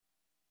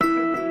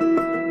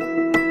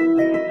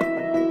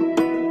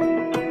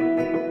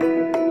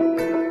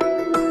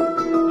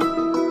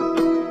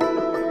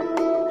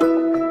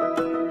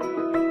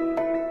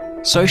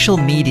Social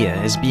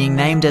media is being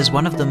named as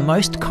one of the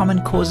most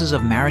common causes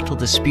of marital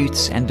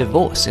disputes and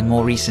divorce in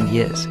more recent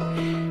years.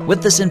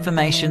 With this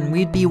information,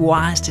 we'd be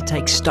wise to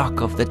take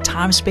stock of the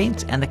time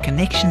spent and the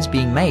connections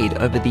being made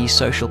over these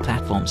social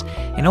platforms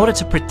in order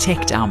to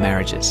protect our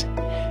marriages.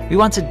 We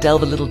want to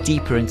delve a little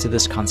deeper into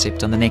this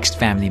concept on the next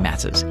Family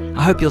Matters.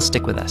 I hope you'll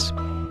stick with us.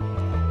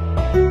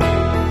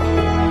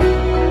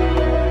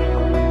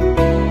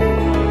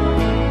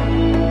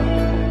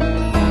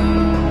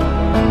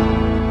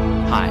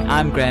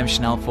 I'm Graham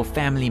Schnell for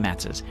Family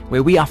Matters,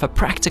 where we offer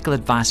practical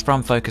advice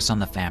from Focus on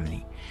the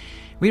Family.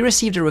 We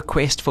received a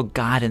request for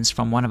guidance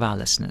from one of our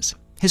listeners.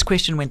 His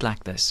question went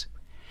like this: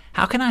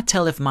 how can I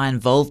tell if my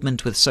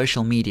involvement with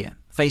social media,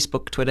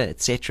 Facebook, Twitter,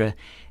 etc.,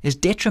 is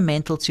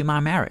detrimental to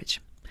my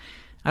marriage?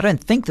 I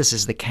don't think this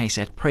is the case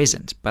at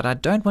present, but I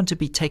don't want to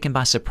be taken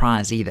by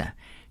surprise either.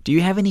 Do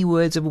you have any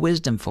words of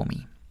wisdom for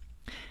me?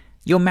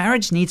 Your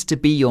marriage needs to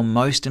be your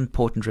most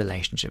important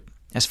relationship.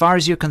 As far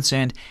as you're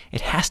concerned,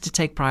 it has to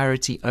take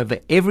priority over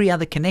every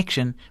other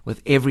connection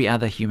with every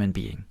other human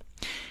being.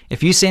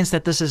 If you sense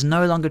that this is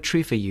no longer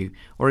true for you,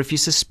 or if you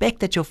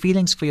suspect that your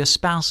feelings for your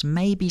spouse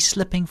may be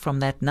slipping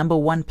from that number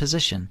one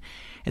position,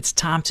 it's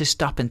time to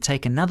stop and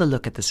take another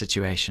look at the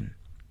situation.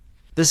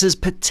 This is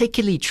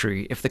particularly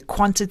true if the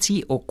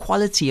quantity or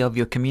quality of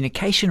your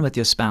communication with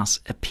your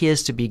spouse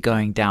appears to be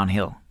going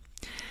downhill.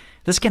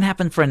 This can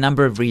happen for a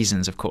number of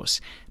reasons, of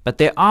course, but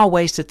there are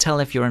ways to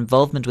tell if your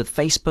involvement with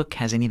Facebook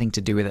has anything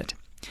to do with it.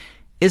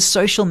 Is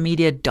social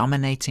media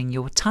dominating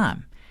your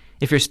time?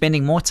 If you're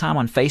spending more time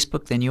on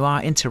Facebook than you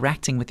are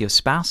interacting with your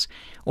spouse,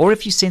 or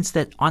if you sense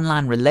that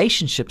online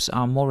relationships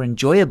are more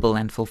enjoyable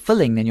and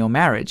fulfilling than your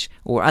marriage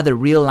or other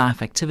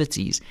real-life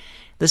activities,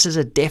 this is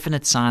a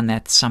definite sign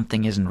that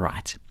something isn't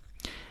right.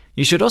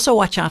 You should also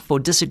watch out for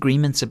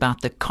disagreements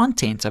about the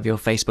content of your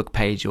Facebook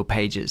page or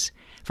pages.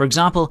 For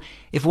example,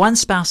 if one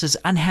spouse is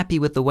unhappy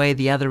with the way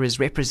the other is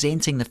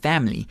representing the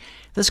family,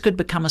 this could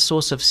become a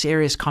source of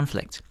serious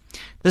conflict.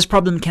 This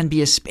problem can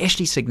be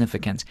especially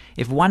significant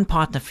if one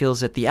partner feels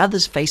that the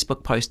other's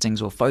Facebook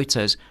postings or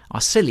photos are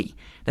silly,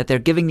 that they're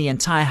giving the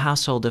entire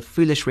household a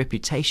foolish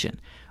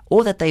reputation,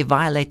 or that they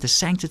violate the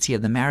sanctity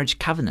of the marriage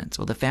covenant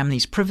or the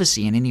family's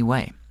privacy in any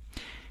way.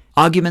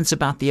 Arguments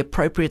about the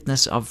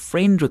appropriateness of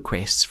friend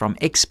requests from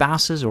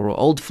ex-spouses or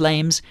old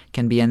flames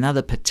can be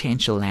another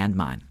potential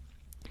landmine.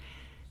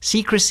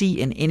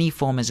 Secrecy in any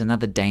form is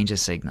another danger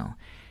signal.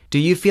 Do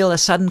you feel a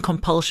sudden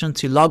compulsion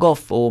to log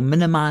off or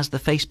minimize the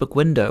Facebook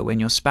window when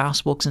your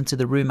spouse walks into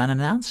the room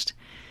unannounced?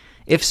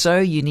 If so,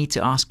 you need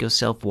to ask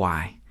yourself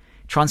why.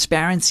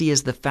 Transparency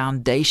is the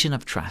foundation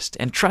of trust,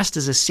 and trust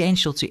is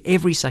essential to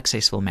every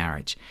successful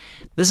marriage.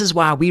 This is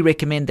why we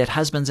recommend that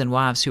husbands and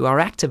wives who are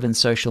active in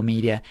social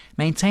media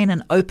maintain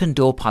an open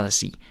door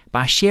policy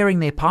by sharing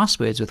their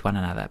passwords with one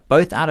another,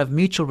 both out of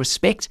mutual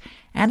respect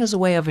and as a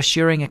way of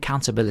assuring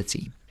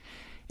accountability.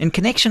 In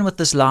connection with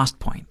this last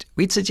point,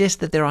 we'd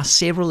suggest that there are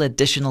several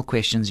additional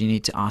questions you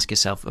need to ask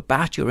yourself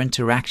about your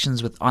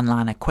interactions with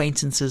online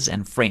acquaintances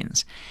and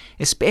friends,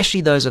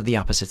 especially those of the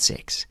opposite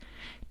sex.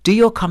 Do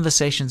your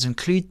conversations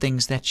include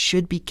things that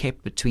should be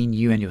kept between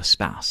you and your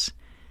spouse?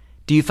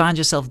 Do you find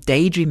yourself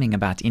daydreaming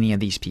about any of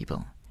these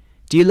people?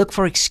 Do you look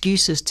for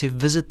excuses to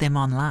visit them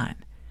online?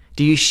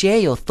 Do you share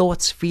your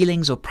thoughts,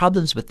 feelings, or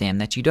problems with them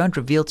that you don't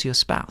reveal to your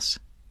spouse?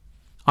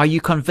 Are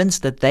you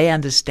convinced that they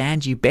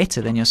understand you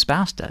better than your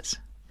spouse does?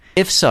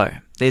 If so,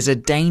 there's a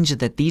danger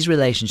that these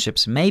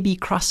relationships may be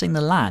crossing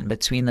the line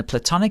between the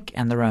platonic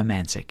and the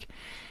romantic.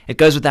 It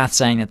goes without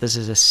saying that this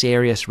is a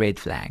serious red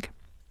flag.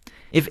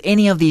 If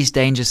any of these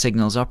danger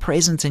signals are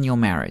present in your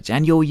marriage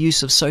and your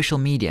use of social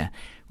media,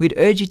 we'd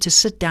urge you to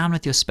sit down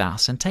with your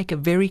spouse and take a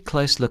very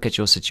close look at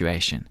your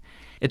situation.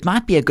 It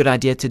might be a good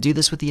idea to do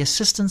this with the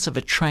assistance of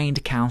a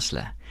trained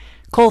counselor.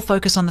 Call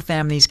Focus on the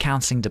Family's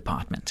counseling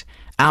department.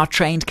 Our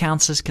trained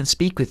counselors can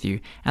speak with you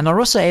and are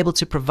also able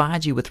to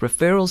provide you with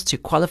referrals to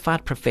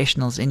qualified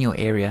professionals in your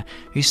area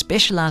who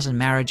specialize in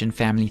marriage and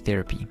family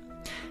therapy.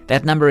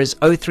 That number is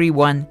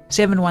 031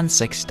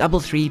 716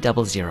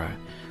 3300,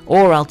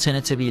 or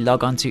alternatively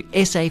log on to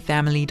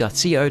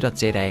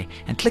safamily.co.za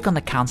and click on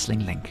the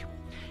counseling link.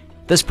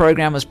 This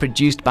program was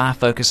produced by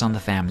Focus on the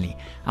Family.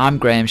 I'm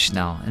Graham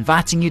Schnell,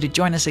 inviting you to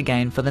join us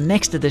again for the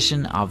next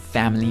edition of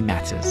Family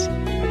Matters.